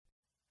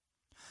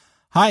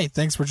Hi,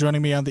 thanks for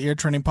joining me on the Ear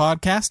Training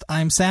Podcast.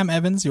 I'm Sam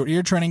Evans, your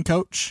ear training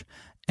coach,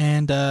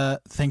 and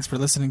thanks for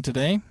listening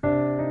today.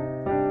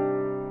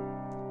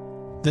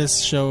 This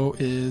show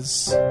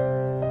is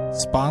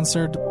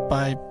sponsored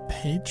by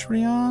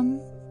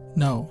Patreon?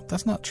 No,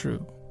 that's not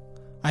true.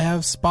 I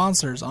have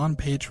sponsors on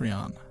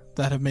Patreon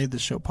that have made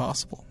this show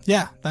possible.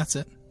 Yeah, that's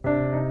it.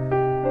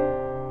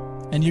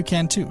 And you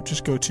can too.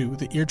 Just go to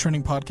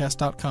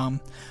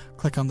theeartrainingpodcast.com,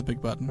 click on the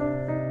big button.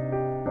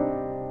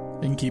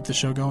 You can keep the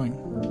show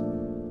going.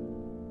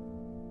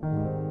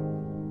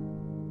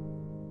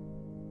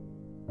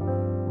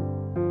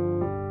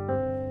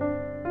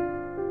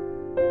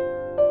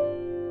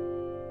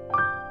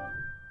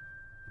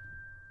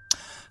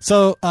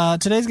 So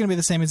today's going to be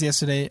the same as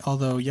yesterday,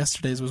 although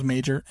yesterday's was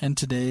major and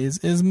today's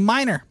is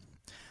minor.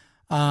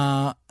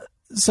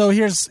 So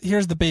here's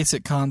the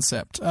basic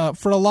concept.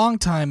 For a long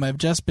time, I've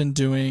just been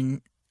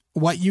doing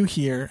what you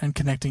hear and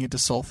connecting it to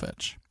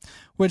solfege,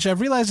 which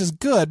I've realized is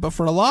good, but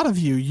for a lot of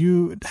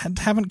you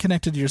haven't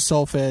connected your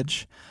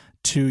solfege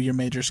to your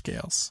major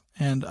scales.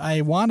 And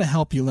I want to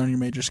help you learn your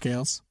major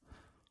scales.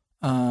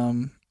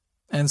 And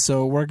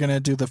so we're going to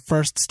do the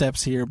first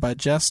steps here by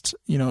just,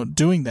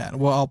 doing that.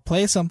 Well, I'll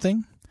play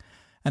something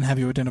and have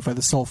you identify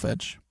the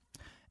solfege.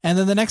 And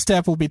then the next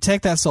step will be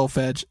take that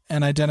solfege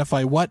and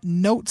identify what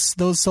notes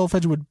those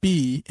solfege would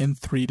be in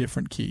 3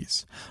 different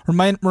keys.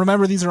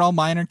 Remember, these are all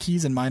minor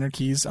keys, and minor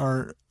keys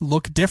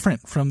look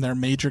different from their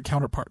major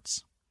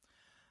counterparts.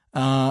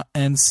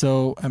 And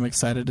so I'm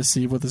excited to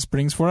see what this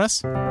brings for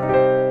us.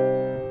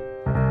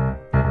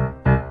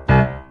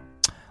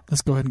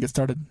 Let's go ahead and get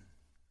started.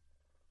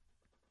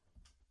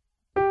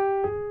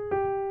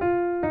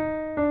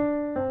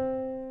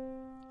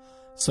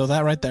 So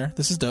that right there,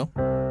 this is Do.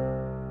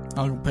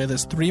 I'll play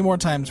this 3 more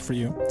times for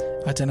you.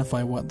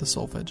 Identify what the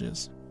solfege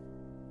is.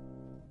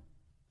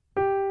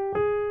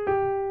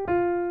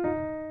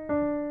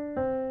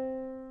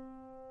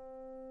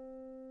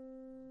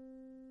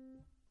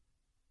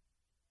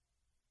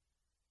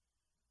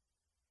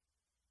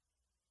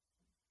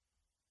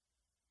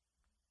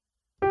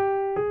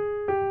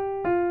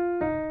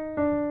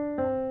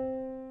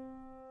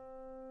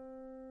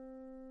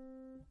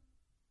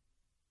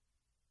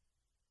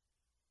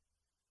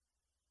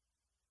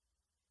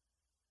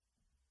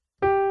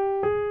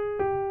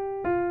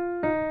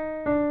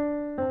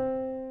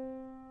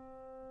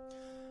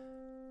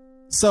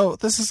 So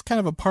this is kind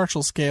of a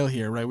partial scale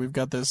here, right? We've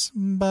got this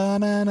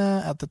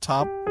banana at the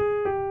top.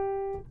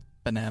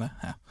 Banana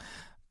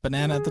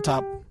at the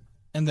top.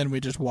 And then we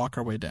just walk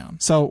our way down.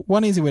 So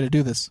one easy way to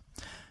do this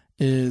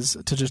is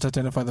to just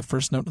identify the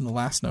first note and the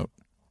last note.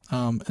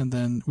 And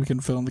then we can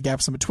fill in the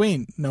gaps in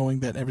between, knowing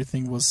that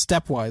everything was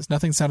stepwise.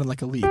 Nothing sounded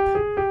like a leap.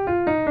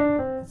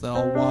 It's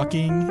all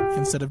walking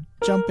instead of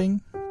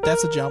jumping.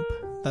 That's a jump.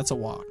 That's a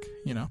walk,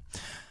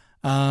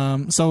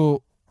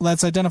 So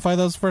let's identify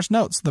those first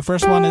notes. The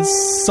first one is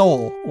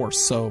sol, or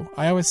so.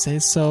 I always say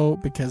so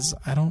because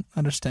I don't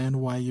understand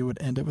why you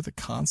would end it with a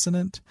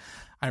consonant.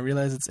 I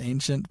realize it's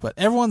ancient, but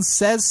everyone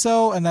says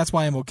so, and that's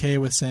why I'm okay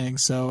with saying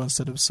so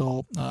instead of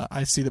sol.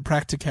 I see the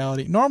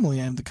practicality.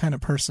 Normally, I'm the kind of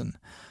person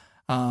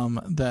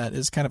that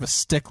is kind of a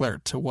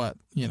stickler to what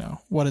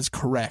is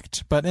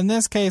correct. But in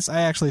this case,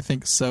 I actually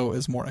think so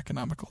is more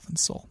economical than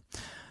sol.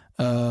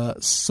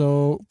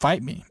 So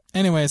fight me.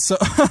 Anyway, so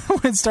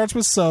it starts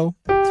with so.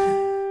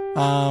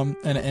 And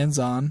it ends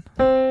on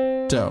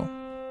do.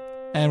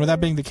 And with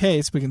that being the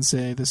case, we can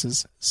say this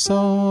is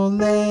sol,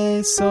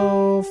 la,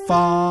 sol,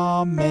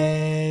 fa,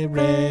 mi,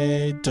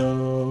 re,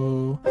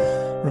 do.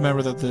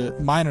 Remember that the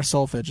minor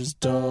solfege is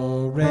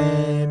do,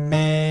 re,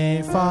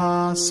 mi,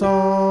 fa,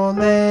 sol,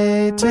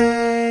 la,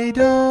 te,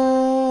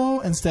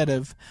 do. Instead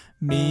of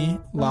mi,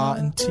 la,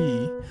 and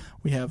ti,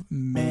 we have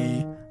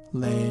me,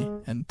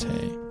 le, and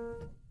te.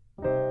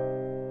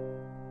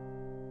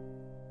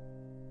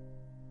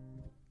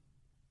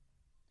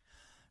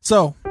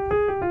 So,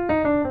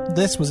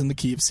 this was in the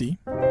key of C.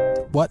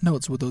 What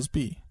notes would those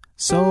be?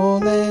 Sol,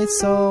 la,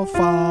 sol,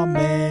 fa,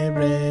 mi,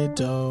 re,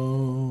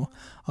 do.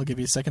 I'll give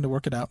you a second to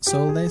work it out.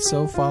 Sol, la,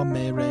 sol, fa,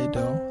 mi, re,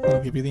 do.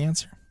 That'll give you the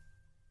answer.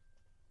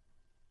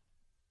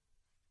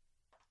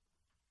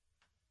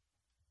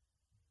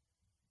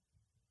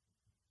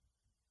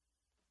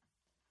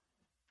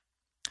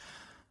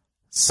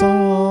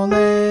 Sol,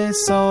 la,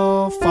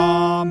 sol,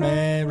 fa,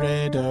 mi,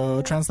 re,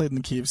 do. Translate in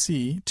the key of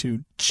C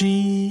to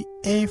G,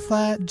 A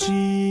flat,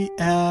 G,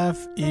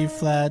 F, E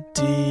flat,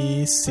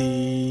 D,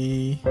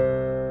 C.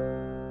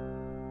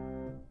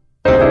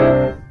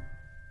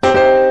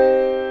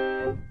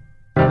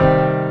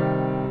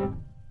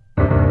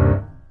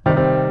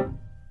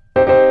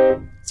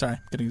 Sorry,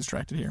 getting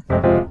distracted here.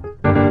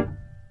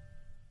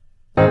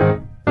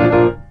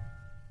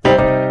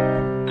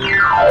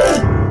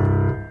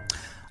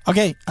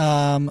 Okay,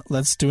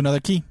 let's do another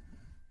key.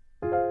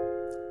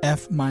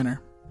 F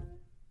minor.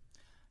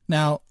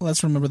 Now,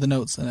 let's remember the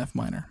notes in F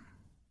minor.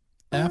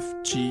 F,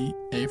 G,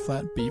 A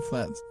flat, B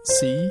flat,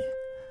 C,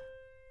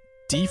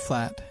 D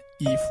flat,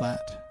 E flat,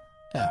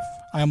 F.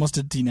 I almost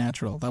did D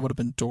natural. That would have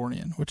been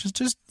Dorian, which is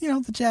just,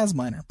 the jazz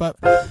minor. But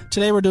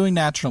today we're doing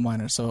natural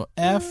minor. So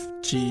F,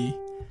 G,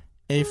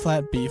 A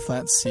flat, B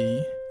flat,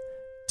 C,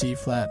 D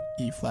flat,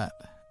 E flat,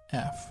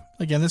 F.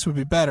 Again, this would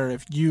be better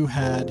if you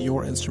had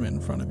your instrument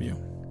in front of you.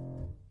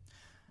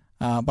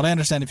 But I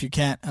understand if you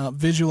can't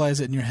visualize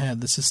it in your head,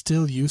 this is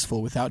still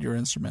useful without your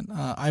instrument.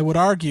 I would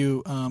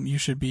argue you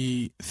should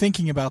be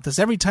thinking about this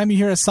every time you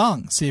hear a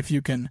song. See if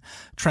you can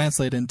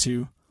translate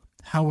into,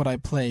 how would I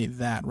play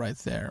that right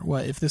there?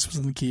 Well, if this was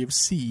in the key of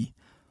C,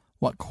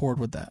 what chord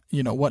would that,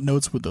 what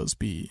notes would those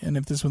be? And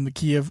if this was in the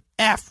key of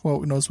F,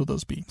 what notes would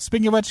those be?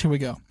 Speaking of which, here we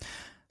go.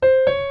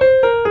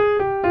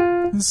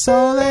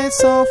 Sol, la,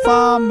 sol,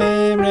 fa,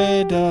 mi,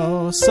 re,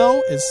 do.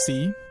 So is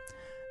C,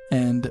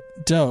 and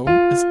do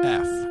is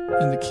F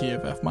in the key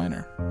of F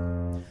minor.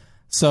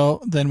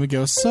 So then we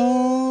go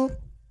sol,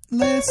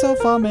 la, sol,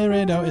 fa, mi,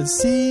 re, do is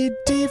C,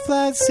 D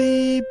flat,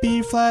 C,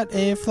 B flat,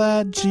 A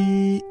flat,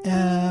 G,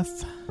 F,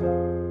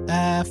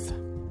 F.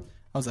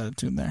 I was out of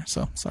tune there,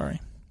 so sorry.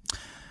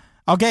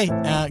 Okay,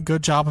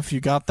 good job if you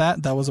got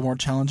that. That was a more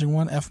challenging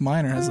one. F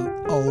minor has a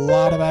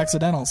lot of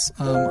accidentals,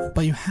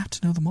 but you have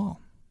to know them all.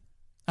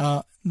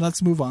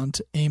 Let's move on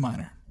to A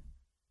minor.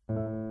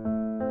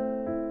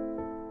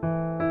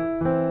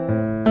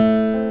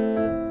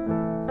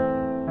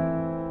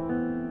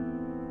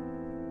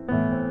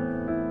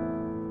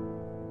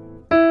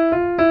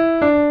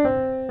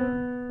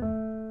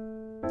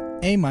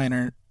 A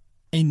minor,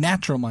 a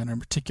natural minor in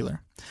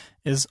particular,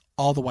 is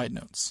all the white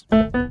notes.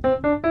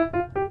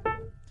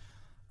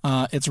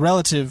 Its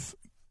relative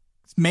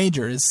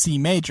major is C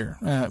major,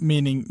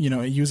 meaning,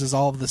 it uses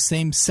all of the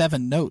same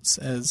 7 notes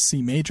as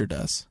C major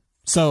does.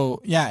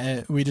 So,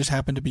 yeah, we just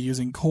happen to be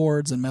using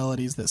chords and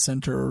melodies that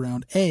center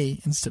around A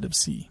instead of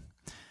C.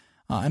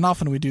 And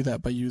often we do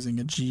that by using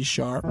a G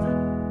sharp.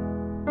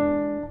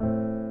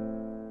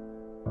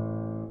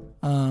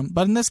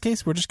 But in this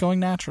case, we're just going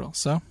natural.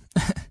 So,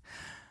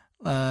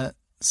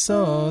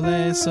 sol,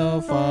 la,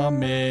 sol, fa,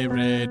 mi,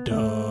 re,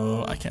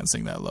 do. I can't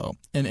sing that low.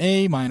 And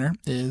A minor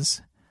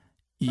is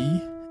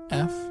E,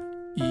 F,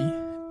 E,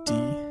 D,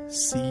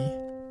 C,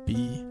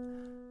 B,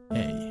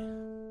 A.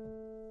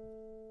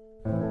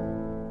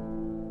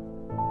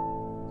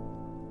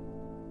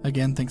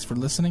 Again, thanks for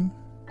listening.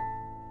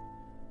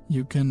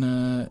 You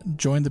can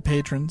join the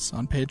patrons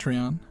on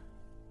Patreon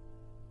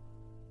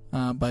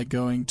by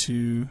going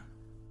to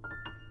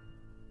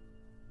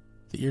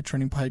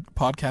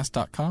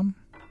theeartrainingpodcast.com,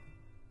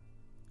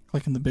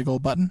 clicking the big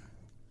old button,